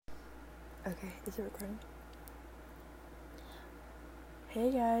Okay, is it recording?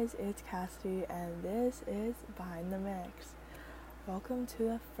 Hey guys, it's Cassidy, and this is Behind the Mix. Welcome to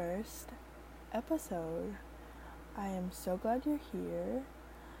the first episode. I am so glad you're here.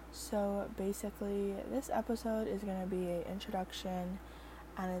 So basically, this episode is going to be an introduction,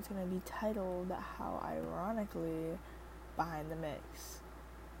 and it's going to be titled, how ironically, Behind the Mix.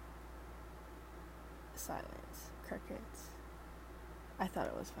 Silence, crickets. I thought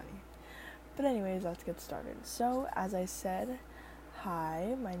it was funny. But anyways, let's get started. So, as I said,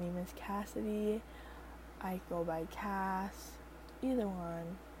 hi, my name is Cassidy. I go by Cass. Either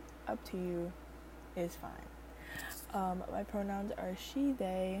one, up to you, is fine. My pronouns are she,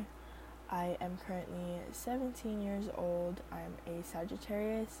 they. I am currently 17 years old. I'm a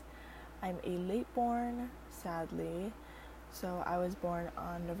Sagittarius. I'm a late born, sadly. So I was born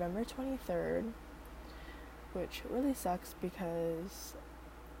on November 23rd, which really sucks because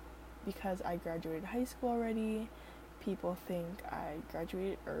I graduated high school already. People think I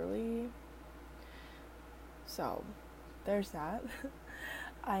graduated early. So, there's that.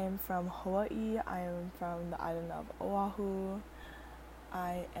 I am from Hawaii. I am from the island of Oahu.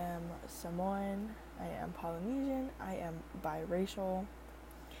 I am Samoan. I am Polynesian. I am biracial.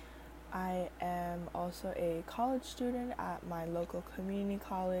 I am also a college student at my local community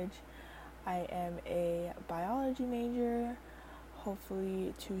college. I am a biology major,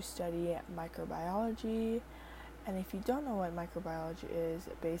 hopefully to study microbiology. And if you don't know what microbiology is,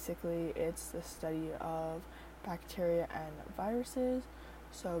 basically it's the study of bacteria and viruses.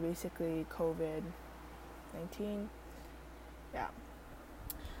 So basically COVID-19. Yeah.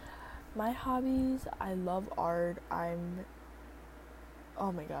 My hobbies, I love art.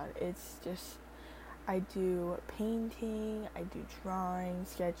 Oh my god, it's just, I do painting, I do drawing,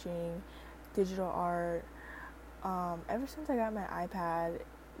 sketching, digital art. Ever since I got my iPad,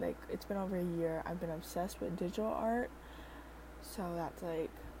 like, it's been over a year, I've been obsessed with digital art. So that's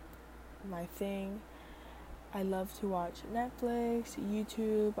like my thing. I love to watch Netflix,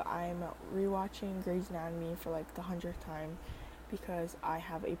 YouTube. I'm rewatching Grey's Anatomy for like the 100th time because I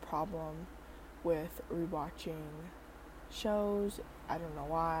have a problem with rewatching shows. I don't know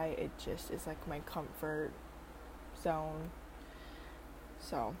why. It just is like my comfort zone.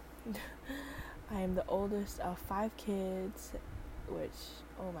 So I am the oldest of 5 kids, which,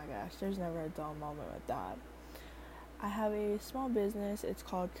 oh my gosh, there's never a dull moment with that. I have a small business. It's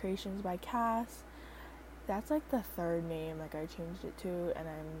called Creations by Cass. That's like the 3rd name, like, I changed it to, and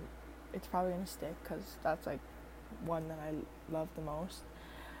it's probably gonna stick because that's like one that I love the most.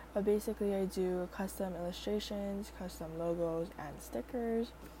 But basically, I do custom illustrations, custom logos, and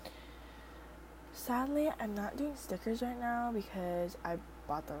stickers. Sadly, I'm not doing stickers right now because I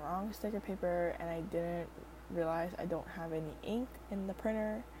bought the wrong sticker paper and I didn't realize I don't have any ink in the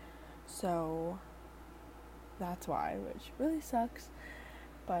printer. So that's why, which really sucks.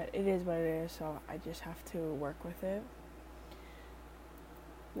 But it is what it is, so I just have to work with it.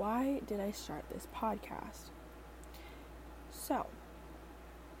 Why did I start this podcast? So,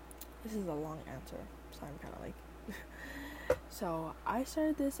 this is a long answer, so I'm kind of like... So, I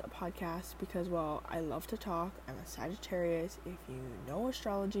started this podcast because, well, I love to talk. I'm a Sagittarius. If you know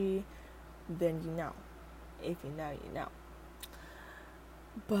astrology, then you know. If you know, you know.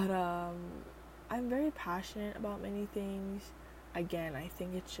 But, I'm very passionate about many things. Again, I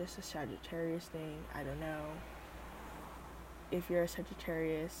think it's just a Sagittarius thing. I don't know. If you're a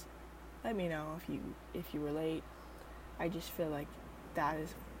Sagittarius, let me know if you relate. I just feel like that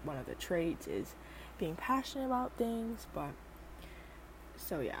is one of the traits, is being passionate about things. But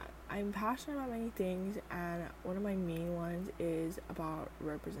so yeah, I'm passionate about many things, and one of my main ones is about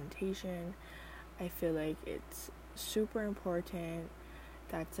representation. I feel like it's super important.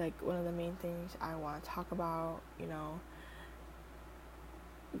 That's like one of the main things I want to talk about,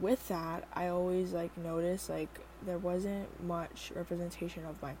 With that, I always like noticed like there wasn't much representation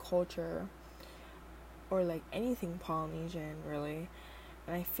of my culture or like anything Polynesian really,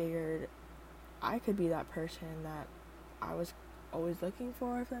 and I figured I could be that person that I was always looking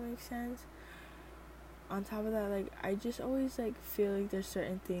for, if that makes sense. On top of that, like, I just always like feel like there's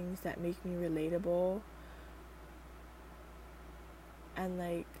certain things that make me relatable, and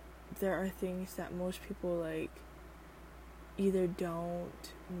like there are things that most people like either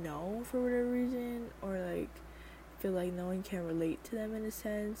don't know for whatever reason, or like feel like no one can relate to them in a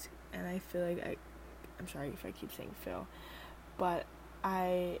sense. And I feel like I'm sorry if I keep saying Phil, but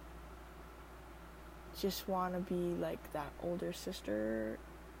I just want to be like that older sister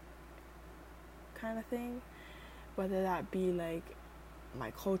kind of thing, whether that be like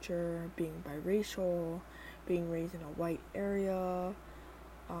my culture, being biracial, being raised in a white area,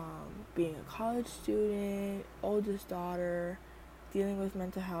 being a college student, oldest daughter, dealing with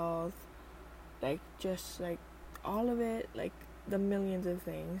mental health, like just like all of it, like the millions of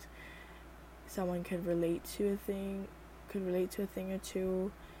things. Someone could relate to a thing, or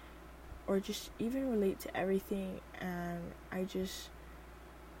two, or just even relate to everything. And I just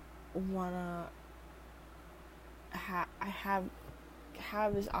wanna I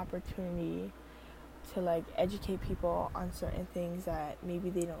have this opportunity to like educate people on certain things that maybe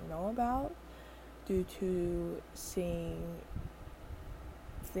they don't know about due to seeing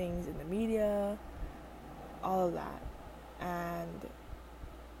things in the media, all of that. And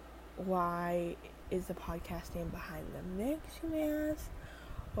why is the podcast name Behind the Mix, you may ask?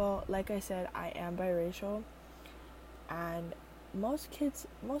 Well, like I said, I am biracial, and most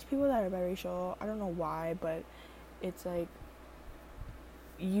people that are biracial, I don't know why, but it's like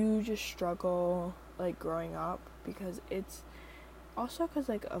you just struggle like growing up, because it's also because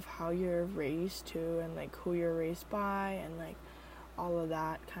like of how you're raised too, and like who you're raised by, and like all of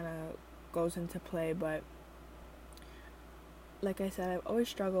that kind of goes into play. But like I said, I've always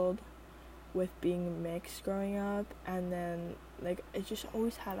struggled with being mixed growing up, and then like I just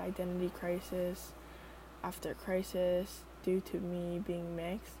always had identity crisis after crisis due to me being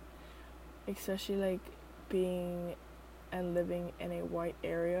mixed, especially like being and living in a white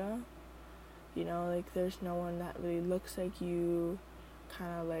area. You know, like there's no one that really looks like you,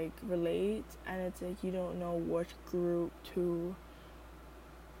 kind of like relate, and it's like you don't know which group to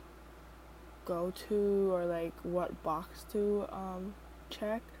go to, or like what box to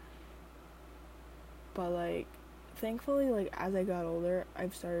check. But like thankfully, like as I got older,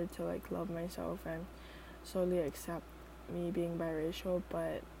 I've started to like love myself and slowly accept me being biracial.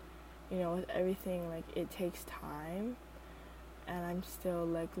 But you know, with everything, like it takes time, and I'm still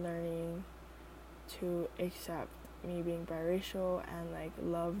like learning to accept me being biracial and like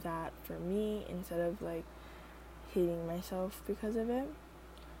love that for me, instead of like hating myself because of it.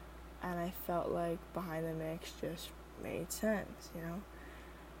 And I felt like Behind the Mix just made sense, you know?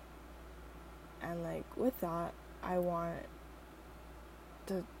 And like with that, I want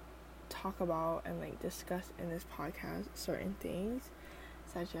to talk about and like discuss in this podcast certain things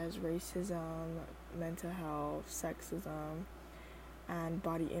such as racism, mental health, sexism, and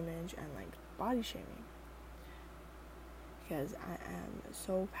body image, and like body shaming, because I am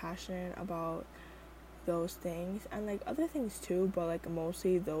so passionate about those things, and like other things too, but like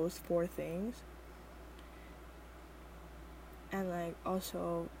mostly those 4 things. And like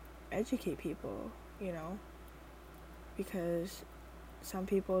also educate people, you know, because some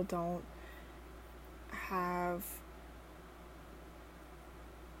people don't have,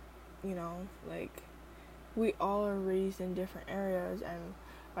 you know, like we all are raised in different areas and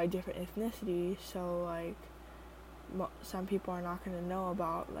by different ethnicities, so like some people are not going to know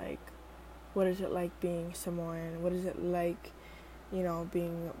about like what is it like being Samoan, what is it like, you know,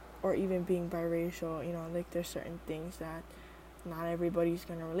 being, or even being biracial, you know, like there's certain things that not everybody's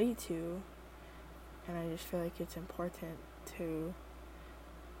going to relate to. And I just feel like it's important to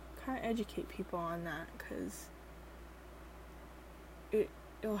kind of educate people on that, because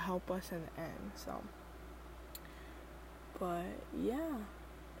it'll help us in the end. So, but yeah,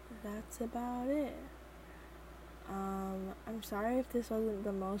 that's about it. I'm sorry if this wasn't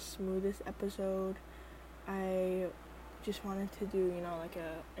the most smoothest episode. I just wanted to do, you know, like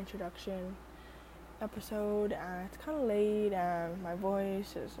a introduction episode, and it's kind of late, and my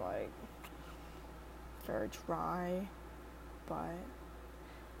voice is like very dry. But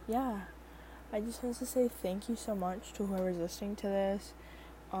yeah, I just want to say thank you so much to whoever's listening to this,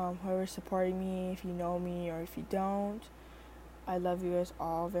 whoever's supporting me, if you know me or if you don't. I love you guys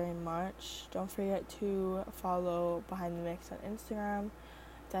all very much. Don't forget to follow Behind the Mix on Instagram.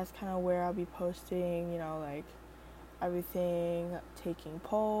 That's kind of where I'll be posting, you know, like everything, taking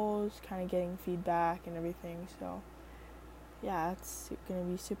polls, kind of getting feedback and everything. So yeah, it's gonna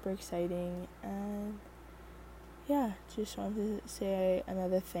be super exciting. And yeah, just wanted to say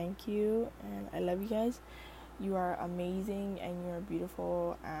another thank you, and I love you guys. You are amazing, and you are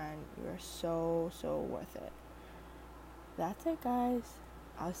beautiful, and you are so worth it. That's it, guys.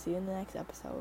 I'll see you in the next episode.